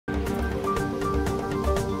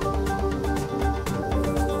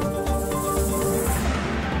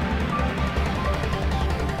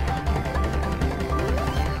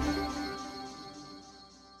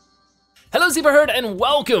Zebra Herd, and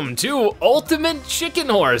welcome to Ultimate Chicken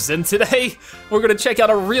Horse. And today we're gonna check out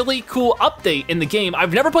a really cool update in the game.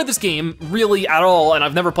 I've never played this game really at all, and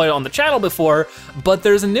I've never played it on the channel before, but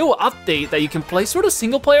there's a new update that you can play sort of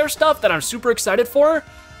single player stuff that I'm super excited for.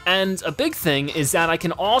 And a big thing is that I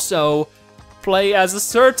can also play as a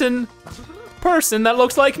certain person that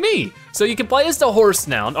looks like me. So you can play as the horse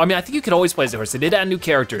now. I mean, I think you could always play as the horse. They did add new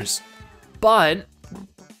characters, but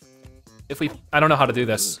I don't know how to do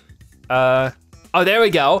this. Oh, there we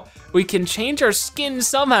go. We can change our skin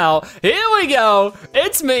somehow. Here we go,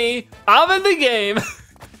 it's me, I'm in the game.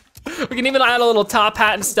 We can even add a little top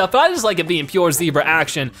hat and stuff, but I just like it being pure zebra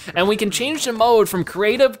action. And we can change the mode from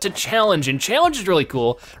creative to challenge, and challenge is really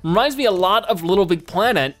cool. Reminds me a lot of Little Big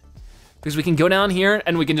Planet, because we can go down here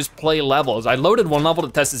and we can just play levels. I loaded one level to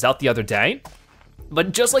test this out the other day,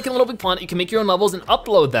 but just like in Little Big Planet, you can make your own levels and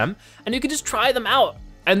upload them, and you can just try them out.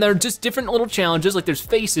 And they're just different little challenges, like there's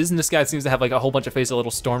faces, and this guy seems to have like a whole bunch of faces, a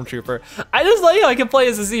little stormtrooper. I just like how I can play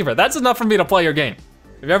as a zebra. That's enough for me to play your game.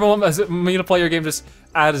 If you ever want me to play your game, just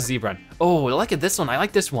add a zebra. Oh, I like this one, I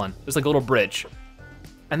like this one. There's like a little bridge.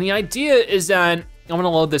 And the idea is that I'm gonna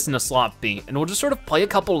load this in a slot B, and we'll just sort of play a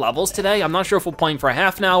couple levels today. I'm not sure if we're playing for a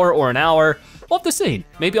half an hour or an hour. We'll have to see.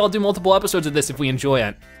 Maybe I'll do multiple episodes of this if we enjoy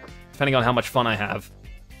it, depending on how much fun I have.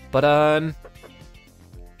 But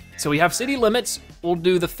so we have city limits. We'll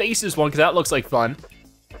do the faces one, because that looks like fun.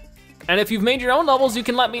 And if you've made your own levels, you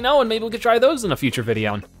can let me know, and maybe we could try those in a future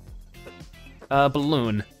video.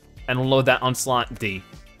 Balloon, and we'll load that on slot D.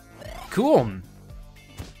 Cool.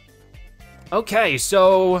 Okay,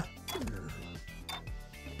 so,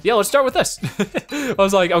 yeah, let's start with this. I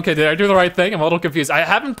was like, okay, did I do the right thing? I'm a little confused. I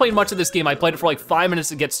haven't played much of this game. I played it for like 5 minutes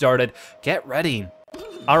to get started. Get ready.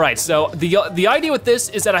 All right, so the idea with this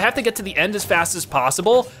is that I have to get to the end as fast as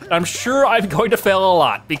possible. And I'm sure I'm going to fail a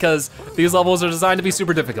lot because these levels are designed to be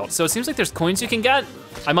super difficult. So it seems like there's coins you can get.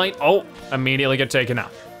 I might, immediately get taken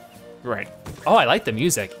out. Right. Oh, I like the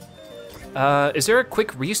music. Is there a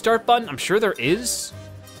quick restart button? I'm sure there is.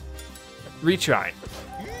 Retry.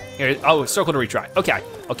 Here, circle to retry. Okay,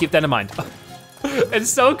 I'll keep that in mind.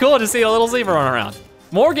 It's so cool to see a little zebra run around.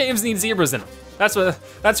 More games need zebras in them. That's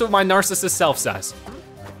what my narcissist self says.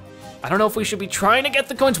 I don't know if we should be trying to get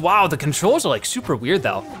the coins. Wow, the controls are like super weird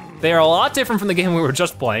though. They are a lot different from the game we were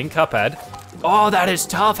just playing, Cuphead. Oh, that is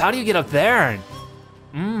tough. How do you get up there?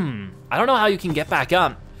 I don't know how you can get back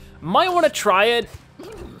up. Might wanna try it,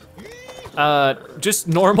 just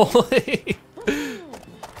normally.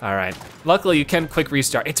 All right, luckily you can quick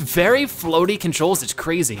restart. It's very floaty controls, it's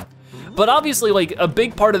crazy. But obviously, like, a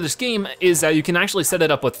big part of this game is that you can actually set it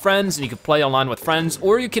up with friends, and you can play online with friends,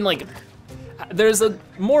 or you can like, there's a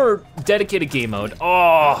more dedicated game mode.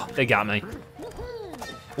 Oh, they got me.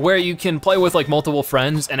 Where you can play with like multiple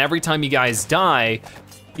friends, and every time you guys die,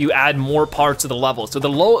 you add more parts of the level. So the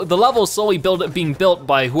level is slowly being built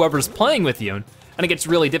by whoever's playing with you, and it gets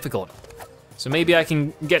really difficult. So maybe I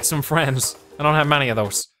can get some friends. I don't have many of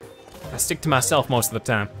those. I stick to myself most of the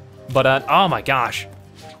time. But oh my gosh.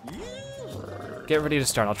 Get ready to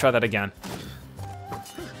start, I'll try that again.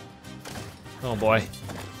 Oh boy.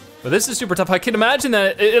 But this is super tough. I can imagine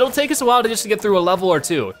that it'll take us a while to get through a level or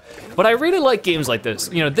two. But I really like games like this.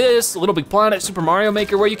 You know, this, Little Big Planet, Super Mario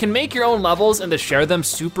Maker, where you can make your own levels and to share them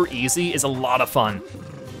super easy is a lot of fun.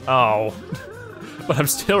 Oh, but I'm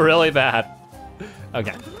still really bad.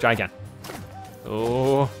 Okay, try again.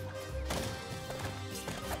 Oh.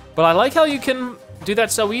 But I like how you can do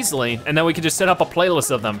that so easily, and then we can just set up a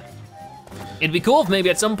playlist of them. It'd be cool if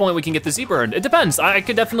maybe at some point we can get the Zebra Herd. It depends, I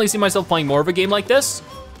could definitely see myself playing more of a game like this.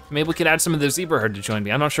 Maybe we could add some of the Zebra Herd to join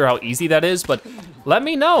me. I'm not sure how easy that is, but let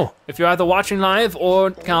me know. If you're either watching live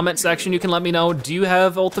or comment section, you can let me know, do you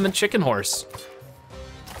have Ultimate Chicken Horse?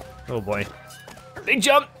 Oh boy. Big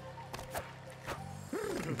jump.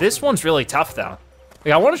 This one's really tough though.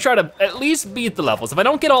 Like, I wanna try to at least beat the levels. If I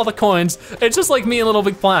don't get all the coins, it's just like me in Little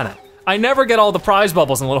Big Planet. I never get all the prize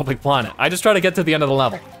bubbles in Little Big Planet. I just try to get to the end of the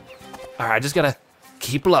level. All right, I just gotta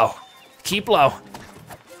keep low, keep low.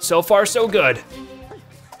 So far, so good.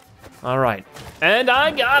 All right, and I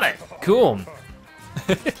got it, cool.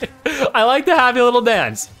 I like the happy little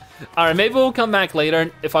dance. All right, maybe we'll come back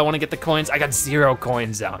later if I wanna get the coins. I got 0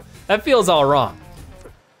 coins out. That feels all wrong.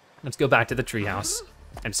 Let's go back to the treehouse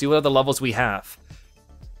and see what other levels we have.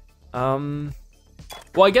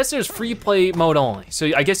 Well, I guess there's free play mode only. So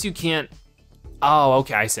I guess you can't, oh,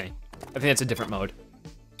 okay, I see. I think that's a different mode.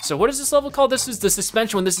 So what is this level called? This is the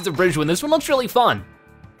suspension one, this is the bridge one. This one looks really fun.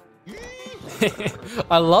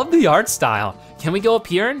 I love the art style. Can we go up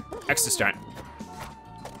here? X to start.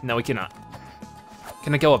 No, we cannot.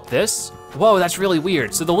 Can I go up this? Whoa, that's really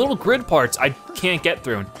weird. So the little grid parts I can't get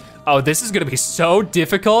through. Oh, this is gonna be so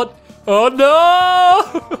difficult. Oh no!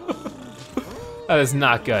 That is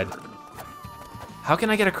not good. How can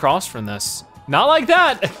I get across from this? Not like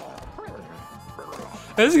that.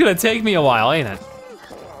 This is gonna take me a while, ain't it?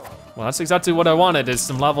 Well, that's exactly what I wanted, is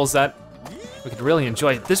some levels that we could really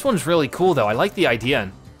enjoy. This one's really cool though, I like the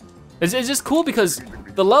idea. It's just cool because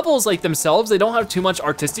the levels like themselves, they don't have too much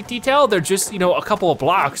artistic detail. They're just, you know, a couple of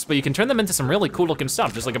blocks, but you can turn them into some really cool looking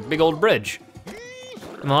stuff, just like a big old bridge.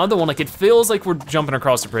 And the other one, like it feels like we're jumping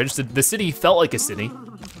across the bridge. The city felt like a city.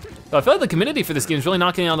 So I feel like the community for this game is really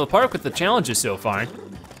knocking it out of the park with the challenges so far.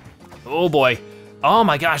 Oh boy. Oh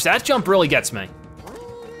my gosh, that jump really gets me.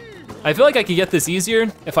 I feel like I could get this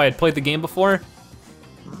easier if I had played the game before.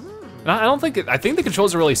 And I think the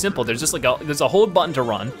controls are really simple. There's just like there's a hold button to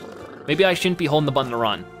run. Maybe I shouldn't be holding the button to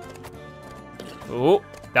run. Oh,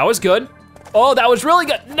 that was good. Oh, that was really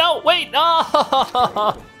good. No, wait, no.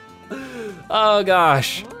 Oh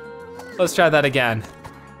gosh. Let's try that again.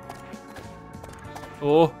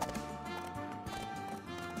 Oh.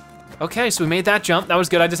 Okay, so we made that jump. That was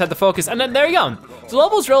good, I just had to focus. And then there you go. The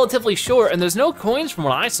level's relatively short and there's no coins from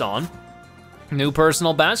what I saw. New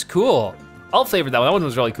personal best, cool. I'll favor that one, that one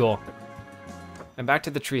was really cool. And back to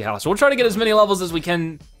the treehouse. We'll try to get as many levels as we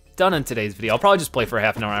can done in today's video. I'll probably just play for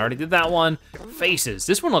half an hour. I already did that one. Faces,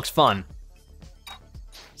 this one looks fun.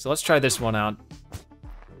 So let's try this one out.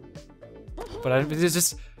 But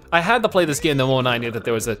I had to play this game the moment I knew that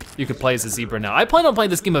there was you could play as a zebra now. I plan on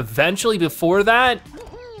playing this game eventually before that,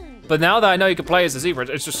 but now that I know you can play as a zebra,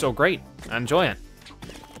 it's just so great. I enjoy it.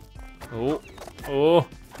 Oh,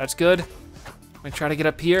 that's good. I'm gonna try to get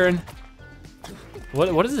up here and,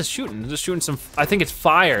 what is this shooting? It's just shooting some, I think it's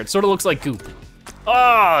fire. It sort of looks like goop.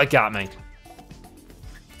 Oh, it got me.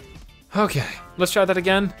 Okay, let's try that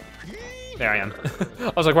again. There I am.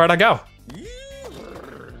 I was like, where'd I go?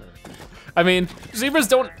 I mean, zebras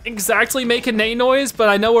don't exactly make a neigh noise, but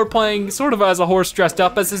I know we're playing sort of as a horse dressed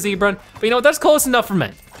up as a zebra. But you know what, that's close enough for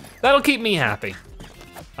me. That'll keep me happy.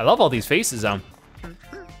 I love all these faces though.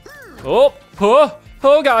 Oh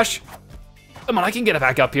gosh. Come on, I can get it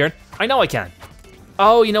back up here. I know I can.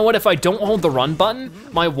 Oh, you know what, if I don't hold the run button,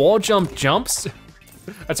 my wall jump jumps.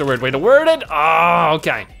 That's a weird way to word it. Oh,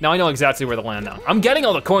 okay. Now I know exactly where to land now. I'm getting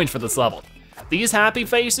all the coins for this level. These happy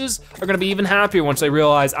faces are gonna be even happier once they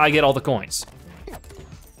realize I get all the coins.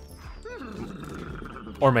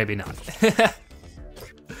 Or maybe not.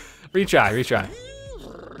 Retry.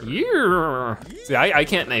 Yeah. See, I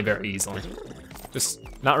can't neigh very easily. Just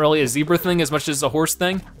not really a zebra thing as much as a horse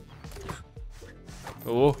thing.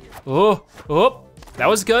 Oh, that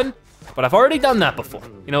was good. But I've already done that before.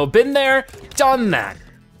 You know, been there, done that.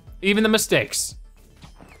 Even the mistakes.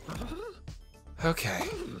 Okay.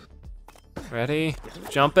 Ready,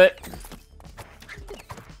 jump it.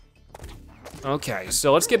 Okay,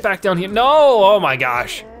 so let's get back down here. No, oh my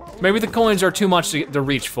gosh. Maybe the coins are too much to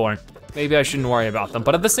reach for. Maybe I shouldn't worry about them,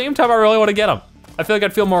 but at the same time, I really wanna get them. I feel like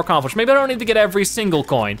I'd feel more accomplished. Maybe I don't need to get every single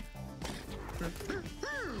coin.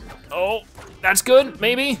 Oh, that's good,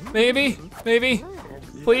 maybe.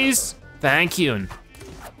 Please, thank you.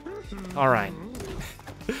 All right.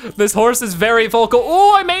 This horse is very vocal.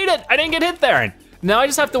 Oh, I made it, I didn't get hit there. Now I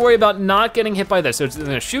just have to worry about not getting hit by this. So it's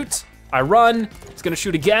gonna shoot, I run, it's gonna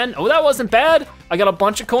shoot again. Oh, that wasn't bad. I got a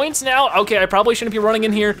bunch of coins now. Okay, I probably shouldn't be running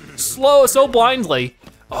in here so blindly.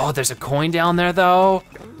 Oh, there's a coin down there though.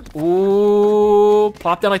 Ooh,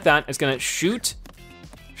 plop down like that. It's gonna shoot,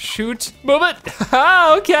 move it.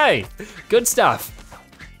 Okay, good stuff.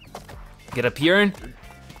 Get up here,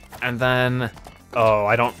 and then, oh,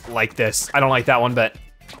 I don't like this. I don't like that one bit.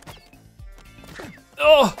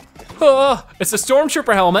 Oh, it's a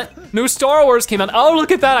Stormtrooper helmet. New Star Wars came out. Oh, look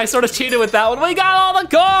at that, I sort of cheated with that one. We got all the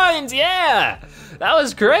coins, yeah. That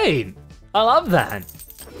was great, I love that.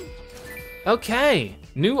 Okay,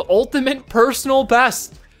 new ultimate personal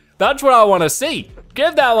best. That's what I wanna see.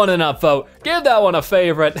 Give that one an upvote. Give that one a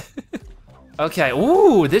favorite. Okay,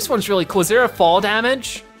 ooh, this one's really cool. Is there a fall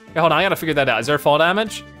damage? Hey, hold on, I gotta figure that out. Is there fall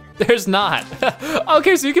damage? There's not.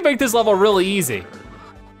 Okay, so you can make this level really easy.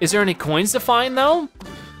 Is there any coins to find though?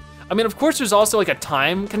 I mean, of course there's also like a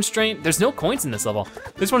time constraint. There's no coins in this level.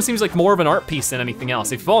 This one seems like more of an art piece than anything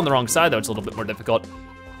else. If you fall on the wrong side though, it's a little bit more difficult.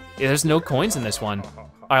 Yeah, there's no coins in this one.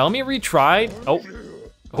 All right, let me retry.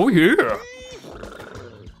 Oh yeah.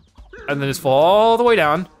 And then just fall all the way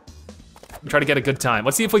down and try to get a good time.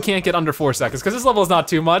 Let's see if we can't get under 4 seconds, because this level is not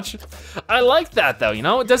too much. I like that though, you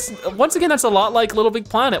know? Once again, that's a lot like Little Big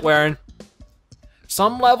Planet, where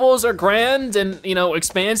some levels are grand and, you know,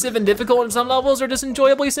 expansive and difficult, and some levels are just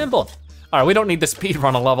enjoyably simple. All right, we don't need the speed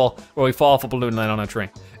run a level where we fall off a balloon and land on a tree.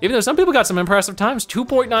 Even though some people got some impressive times,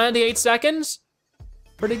 2.98 seconds.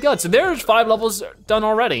 Pretty good. So there's 5 levels done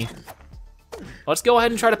already. Let's go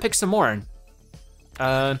ahead and try to pick some more.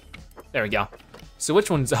 There we go. So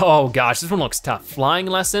which one's, oh gosh, this one looks tough. Flying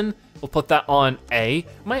lesson, we'll put that on A.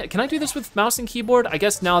 Can I do this with mouse and keyboard? I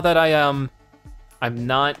guess now that I'm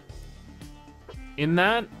not in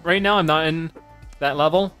that right now. I'm not in that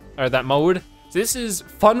level, or that mode. So this is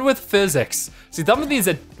fun with physics. See, some of these,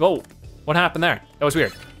 whoa, what happened there? That was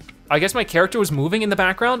weird. I guess my character was moving in the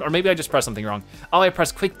background, or maybe I just pressed something wrong. Oh, I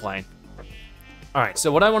pressed quick play. All right,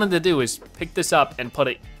 so what I wanted to do is pick this up and put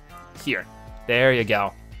it here. There you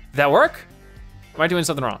go. Did that work? Am I doing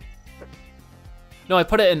something wrong? No, I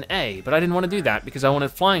put it in A, but I didn't want to do that because I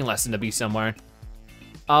wanted flying lesson to be somewhere.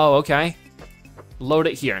 Oh, okay. Load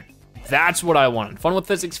it here. That's what I wanted. Fun with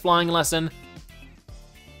physics, flying lesson.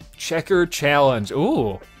 Checker challenge.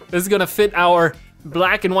 Ooh, this is gonna fit our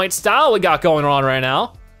black and white style we got going on right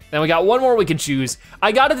now. Then we got one more we can choose.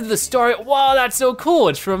 I got into the story. Wow, that's so cool.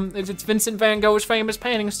 It's Vincent van Gogh's famous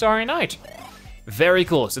painting, Starry Night. Very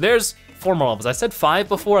cool. So there's 4 more levels. I said 5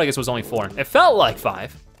 before, I guess it was only 4. It felt like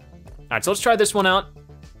 5. All right, so let's try this one out.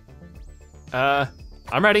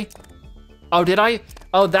 I'm ready. Oh, did I?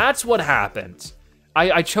 Oh, that's what happened.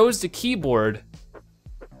 I chose the keyboard.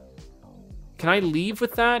 Can I leave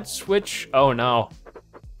with that? Switch, oh no.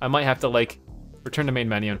 I might have to like, return to main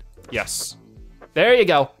menu. Yes. There you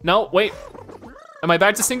go. No, wait. Am I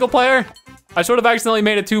back to single player? I sort of accidentally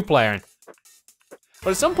made it 2-player. But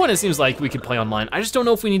at some point it seems like we could play online. I just don't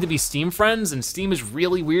know if we need to be Steam friends, and Steam is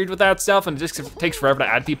really weird with that stuff, and it just takes forever to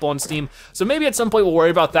add people on Steam. So maybe at some point we'll worry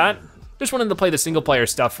about that. Just wanted to play the single player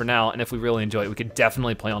stuff for now, and if we really enjoy it, we could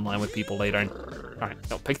definitely play online with people later. All right,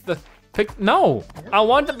 no, no, I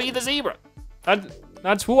want to be the zebra.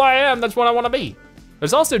 That's who I am, that's what I wanna be.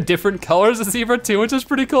 There's also different colors of zebra too, which is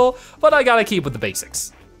pretty cool, but I gotta keep with the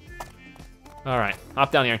basics. All right,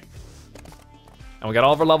 hop down here. And we got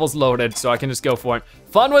all of our levels loaded, so I can just go for it.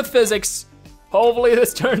 Fun with physics. Hopefully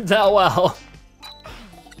this turns out well.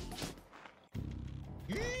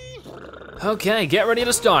 Okay, get ready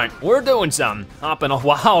to start. We're doing something. Hopping,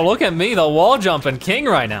 wow, look at me, the wall jumping king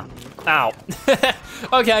right now. Ow.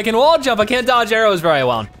 Okay, I can wall jump, I can't dodge arrows very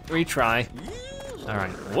well. Retry. All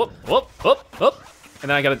right, whoop, whoop, whoop, whoop. And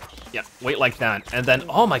then I gotta, yeah, wait like that. And then,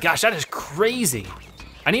 oh my gosh, that is crazy.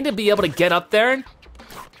 I need to be able to get up there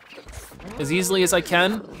as easily as I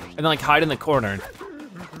can, and then like hide in the corner.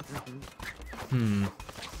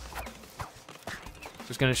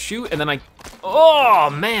 Just gonna shoot, and then oh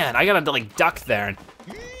man, I gotta like duck there.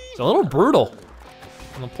 It's a little brutal.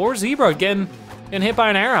 And the poor zebra getting hit by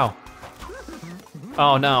an arrow.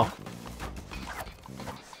 Oh no.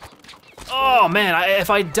 Oh man, if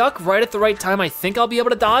I duck right at the right time, I think I'll be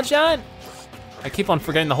able to dodge that. I keep on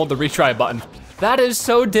forgetting to hold the retry button. That is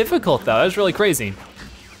so difficult though, that's really crazy.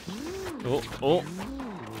 Oh, oh,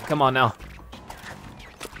 come on now.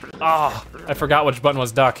 Oh, I forgot which button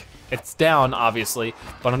was duck. It's down, obviously,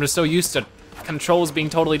 but I'm just so used to controls being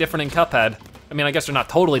totally different in Cuphead. I mean, I guess they're not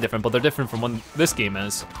totally different, but they're different from what this game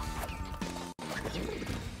is.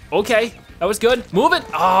 Okay, that was good. Move it.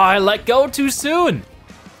 Oh, I let go too soon.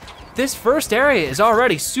 This first area is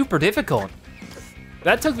already super difficult.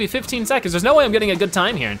 That took me 15 seconds. There's no way I'm getting a good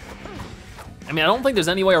time here. I mean, I don't think there's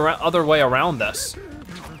any other way around this.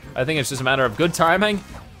 I think it's just a matter of good timing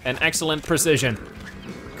and excellent precision.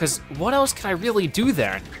 Because what else can I really do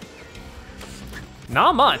there?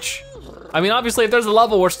 Not much. I mean, obviously if there's a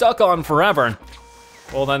level we're stuck on forever,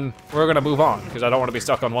 well then we're gonna move on because I don't wanna be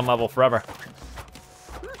stuck on one level forever.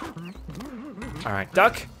 All right,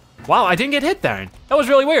 duck. Wow, I didn't get hit there. That was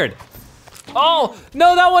really weird. Oh,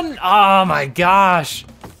 no, that one, oh my gosh.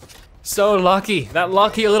 So lucky, that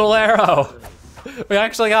lucky little arrow. We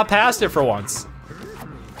actually got past it for once.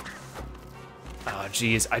 Oh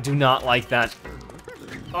geez, I do not like that.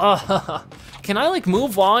 Oh, can I like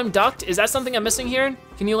move while I'm ducked? Is that something I'm missing here?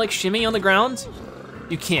 Can you like shimmy on the ground?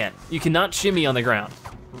 You can't, you cannot shimmy on the ground.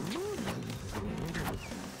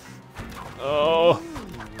 Oh,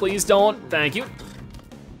 please don't, thank you.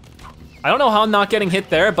 I don't know how I'm not getting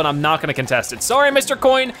hit there, but I'm not gonna contest it. Sorry, Mr.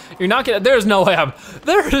 Coin, you're not gonna, there is no way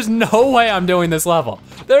I'm doing this level.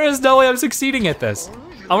 There is no way I'm succeeding at this.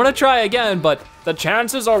 I'm gonna try again, but the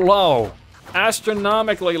chances are low.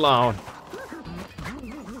 Astronomically low.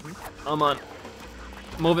 Come on.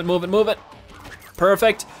 Move it, move it, move it.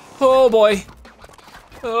 Perfect. Oh boy.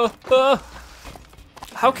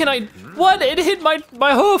 How can I, what? It hit my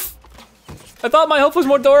hoof. I thought my hoof was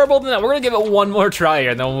more durable than that. We're gonna give it one more try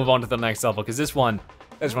here and then we'll move on to the next level because this one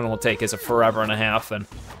will take us a forever and a half and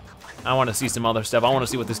I wanna see some other stuff. I wanna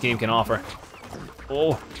see what this game can offer.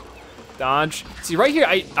 Oh, dodge. See right here,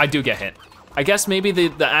 I do get hit. I guess maybe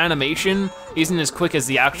the animation isn't as quick as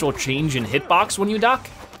the actual change in hitbox when you duck.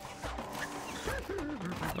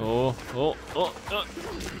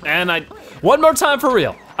 And one more time for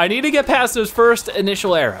real. I need to get past those first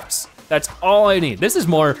initial arrows. That's all I need. This is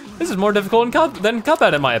more difficult than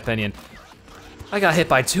Cuphead in my opinion. I got hit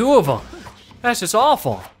by 2 of them. That's just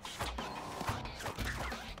awful.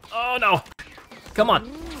 Oh no. Come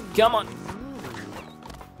on, come on.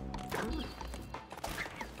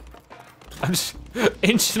 I'm just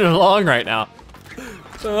inching along right now.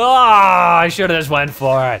 Ah, I should have just went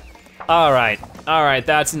for it. All right,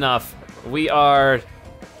 that's enough. We are,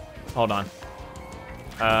 hold on.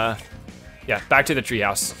 Yeah, back to the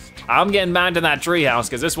treehouse. I'm getting back to that treehouse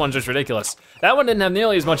because this one's just ridiculous. That one didn't have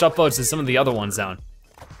nearly as much upvotes as some of the other ones down.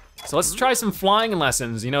 So let's try some flying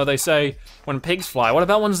lessons. You know, they say when pigs fly, what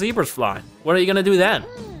about when zebras fly? What are you gonna do then?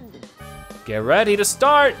 Get ready to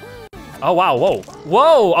start. Oh wow, whoa.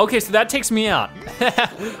 Whoa, okay, so that takes me out.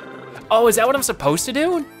 Oh, is that what I'm supposed to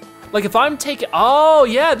do? Like if I'm taking, oh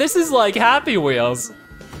yeah, this is like Happy Wheels.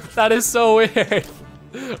 That is so weird.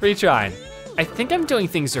 Retrying. I think I'm doing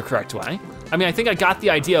things the correct way. I mean, I think I got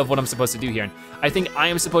the idea of what I'm supposed to do here. I think I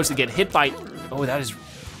am supposed to get hit by, oh that is,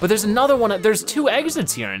 but there's another one, there's 2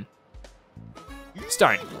 exits here.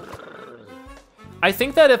 Start. I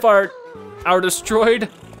think that if our destroyed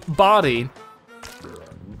body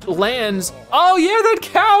lands, oh yeah, that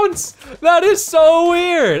counts. That is so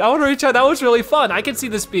weird. I wanna retry, that was really fun. I can see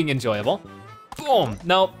this being enjoyable. Boom,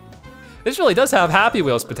 no. This really does have Happy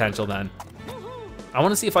Wheels potential then. I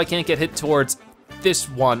wanna see if I can't get hit towards this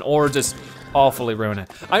one or just awfully ruin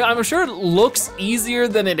it. I'm sure it looks easier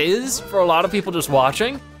than it is for a lot of people just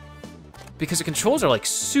watching because the controls are like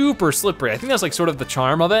super slippery. I think that's like sort of the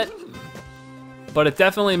charm of it. But it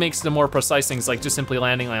definitely makes the more precise things like just simply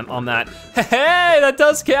landing on that. Hey, that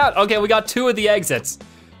does count. Okay, we got 2 of the exits.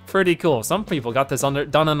 Pretty cool. Some people got this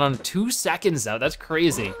done in under 2 seconds though. That's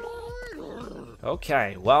crazy.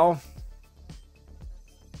 Okay, well.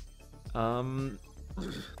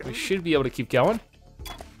 We should be able to keep going.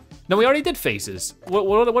 No, we already did faces.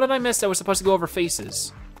 What did I miss? I was supposed to go over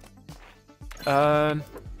faces. The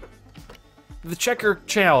checker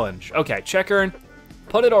challenge. Okay, checker,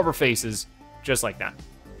 put it over faces, just like that.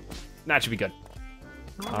 That should be good.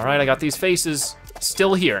 All right, I got these faces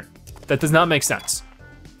still here. That does not make sense.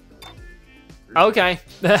 Okay,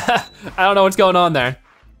 I don't know what's going on there.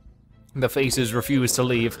 The faces refuse to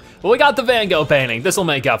leave. But we got the Van Gogh painting. This will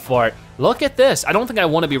make up for it. Look at this. I don't think I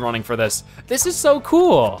want to be running for this. This is so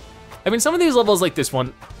cool. I mean, some of these levels like this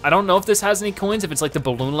one, I don't know if this has any coins, if it's like the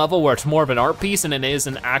balloon level where it's more of an art piece and it is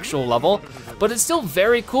an actual level, but it's still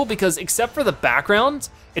very cool because except for the background,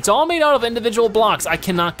 it's all made out of individual blocks. I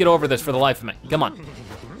cannot get over this for the life of me. Come on.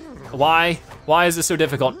 Why? Why is this so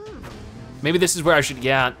difficult? Maybe this is where I should,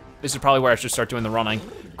 yeah, this is probably where I should start doing the running.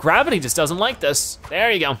 Gravity just doesn't like this. There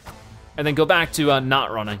you go. And then go back to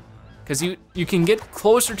not running. Because you can get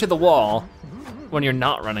closer to the wall when you're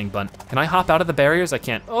not running, but can I hop out of the barriers? I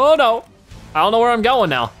can't. Oh no, I don't know where I'm going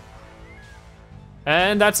now.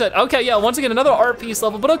 And that's it. Okay, yeah, once again, another art piece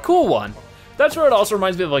level, but a cool one. That's where it also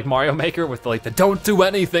reminds me of like Mario Maker with like the don't do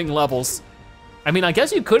anything levels. I mean, I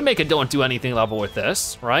guess you could make a don't do anything level with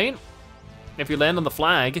this, right? If you land on the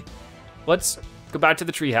flag. Let's go back to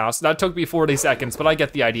the treehouse. That took me 40 seconds, but I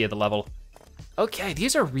get the idea of the level. Okay,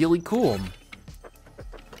 these are really cool.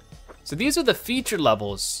 So these are the featured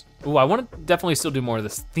levels. Ooh, I wanna definitely still do more of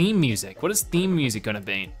this theme music. What is theme music gonna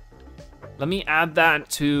be? Let me add that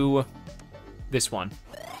to this one,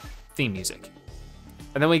 theme music.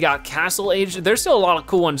 And then we got Castle Age. There's still a lot of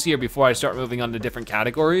cool ones here before I start moving on to different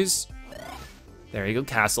categories. There you go,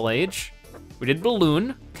 Castle Age. We did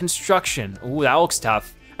Balloon, Construction. Ooh, that looks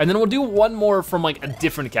tough. And then we'll do one more from like a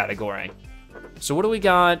different category. So what do we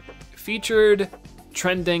got? Featured,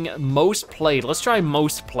 trending, most played. Let's try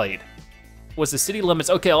most played. Was the city limits?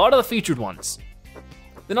 Okay, a lot of the featured ones.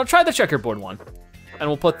 Then I'll try the checkerboard one, and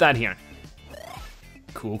we'll put that here.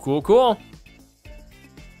 Cool, cool, cool.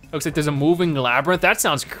 Looks like there's a moving labyrinth. That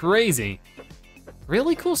sounds crazy.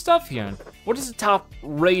 Really cool stuff here. What is the top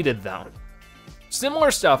rated though?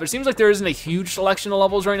 Similar stuff. It seems like there isn't a huge selection of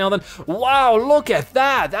levels right now then. Wow, look at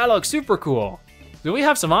that. That looks super cool. So we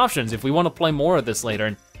have some options if we want to play more of this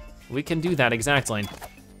later. We can do that exactly.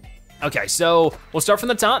 Okay, so we'll start from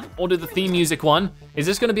the top. We'll do the theme music one. Is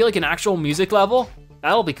this gonna be like an actual music level?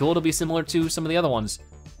 That'll be cool. It'll be similar to some of the other ones.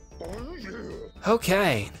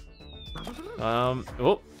 Okay.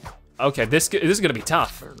 Oh, okay, this is gonna be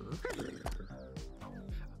tough.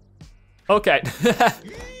 Okay.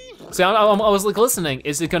 So I was like listening,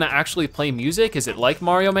 is it gonna actually play music? Is it like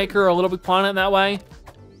Mario Maker or Little Big Planet that way?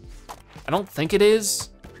 I don't think it is.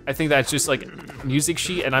 I think that's just like a music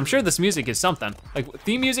sheet, and I'm sure this music is something. Like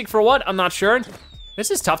theme music for what? I'm not sure.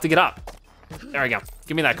 This is tough to get up. There we go,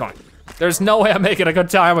 give me that coin. There's no way I'm making a good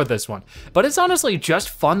time with this one. But it's honestly just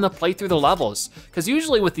fun to play through the levels. Because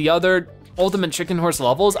usually with the other Ultimate Chicken Horse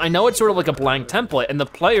levels, I know it's sort of like a blank template, and the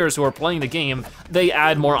players who are playing the game, they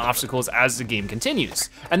add more obstacles as the game continues.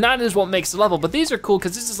 And that is what makes the level, but these are cool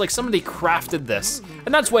because this is like somebody crafted this,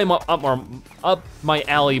 and that's way up my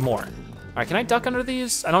alley more. All right, can I duck under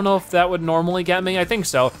these? I don't know if that would normally get me, I think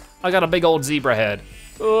so. I got a big old zebra head.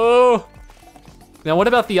 Oh. Now what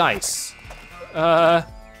about the ice? I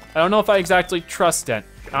don't know if I exactly trust it.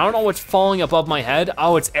 I don't know what's falling above my head.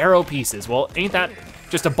 Oh, it's arrow pieces. Well, ain't that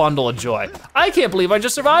just a bundle of joy? I can't believe I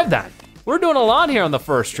just survived that. We're doing a lot here on the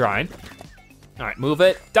first try. All right, move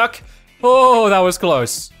it, duck. Oh, that was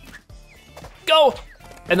close. Go,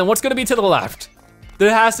 and then what's gonna be to the left?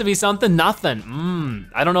 There has to be something, nothing.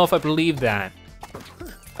 I don't know if I believe that.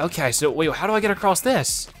 Okay, so wait, how do I get across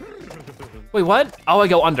this? Wait, what? Oh, I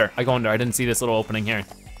go under, I didn't see this little opening here.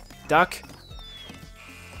 Duck.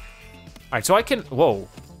 All right, so I can, whoa.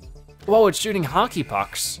 Whoa, it's shooting hockey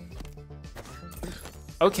pucks.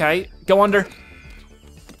 Okay, go under.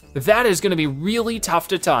 That is gonna be really tough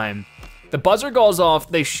to time. The buzzer goes off,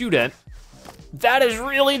 they shoot it. That is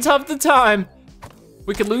really tough to time.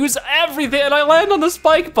 We could lose everything, and I land on the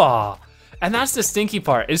spike ball. And that's the stinky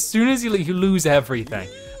part. As soon as you lose everything.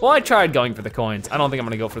 Well, I tried going for the coins. I don't think I'm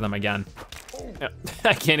gonna go for them again.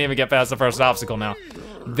 I can't even get past the first obstacle now.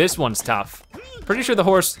 This one's tough. Pretty sure the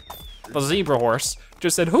zebra horse,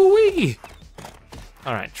 just said hoo-wee.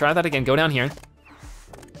 All right, try that again, go down here.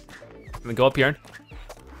 And then go up here.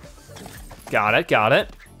 Got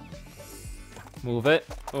it. Move it.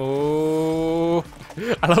 Oh,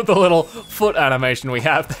 I love the little foot animation we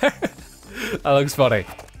have there. That looks funny.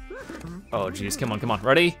 Oh geez, come on,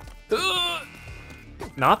 ready?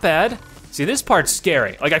 Not bad. See, this part's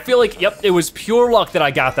scary. Like I feel like, yep, it was pure luck that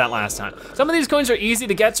I got that last time. Some of these coins are easy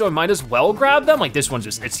to get, so I might as well grab them. Like this one's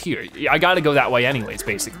just, it's here. I gotta go that way anyways,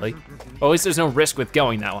 basically. Or at least there's no risk with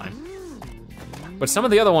going that way. But some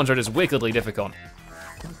of the other ones are just wickedly difficult.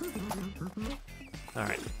 All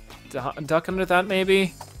right, duck under that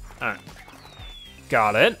maybe? All right,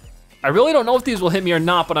 got it. I really don't know if these will hit me or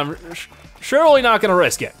not, but I'm surely not gonna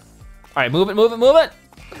risk it. All right, move it.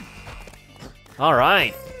 All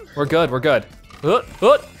right, we're good.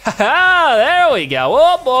 Ha-ha, there we go.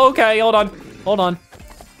 Oh, okay, hold on.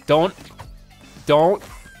 Don't.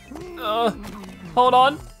 Hold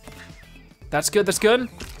on. That's good.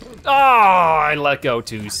 Oh, I let go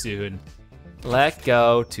too soon.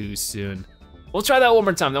 We'll try that one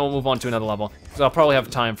more time, then we'll move on to another level. So I'll probably have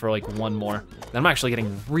time for like one more. I'm actually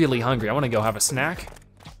getting really hungry. I wanna go have a snack.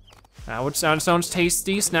 That would sounds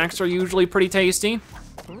tasty. Snacks are usually pretty tasty.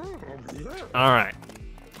 All right.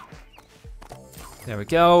 There we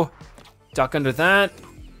go. Duck under that,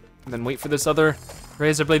 and then wait for this other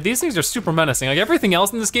razor blade. These things are super menacing. Like everything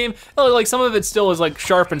else in this game, like some of it still is like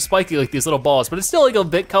sharp and spiky like these little balls, but it's still like a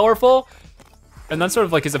bit colorful. And that sort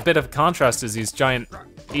of like is a bit of contrast as these giant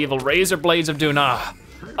evil razor blades of doom.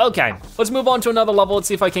 Okay, let's move on to another level. Let's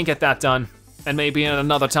see if I can't get that done. And maybe in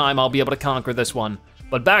another time I'll be able to conquer this one.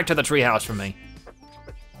 But back to the treehouse for me.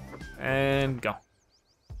 And go.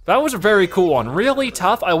 That was a very cool one, really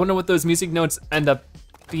tough. I wonder what those music notes end up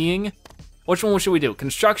being. Which one should we do?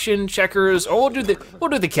 Construction, checkers, or we'll do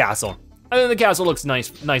the castle. I think the castle looks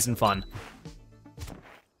nice and fun.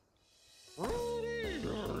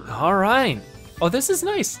 All right. Oh, this is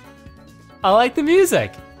nice. I like the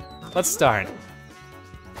music. Let's start.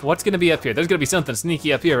 What's gonna be up here? There's gonna be something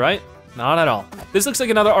sneaky up here, right? Not at all. This looks like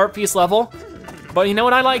another art piece level, but you know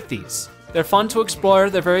what? I like these. They're fun to explore,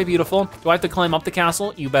 they're very beautiful. Do I have to climb up the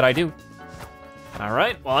castle? You bet I do. All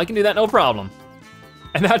right, well, I can do that, no problem.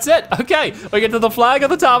 And that's it, okay. We get to the flag at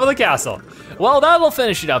the top of the castle. Well, that'll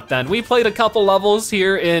finish it up then. We played a couple levels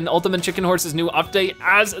here in Ultimate Chicken Horse's new update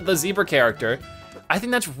as the zebra character. I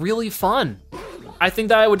think that's really fun. I think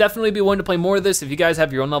that I would definitely be willing to play more of this. If you guys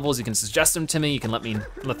have your own levels, you can suggest them to me. You can let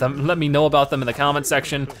me know about them in the comment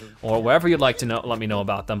section or wherever you'd like to let me know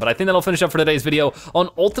about them. But I think that'll finish up for today's video on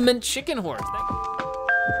Ultimate Chicken Horse.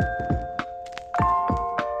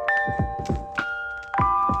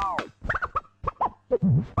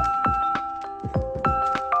 Thank you.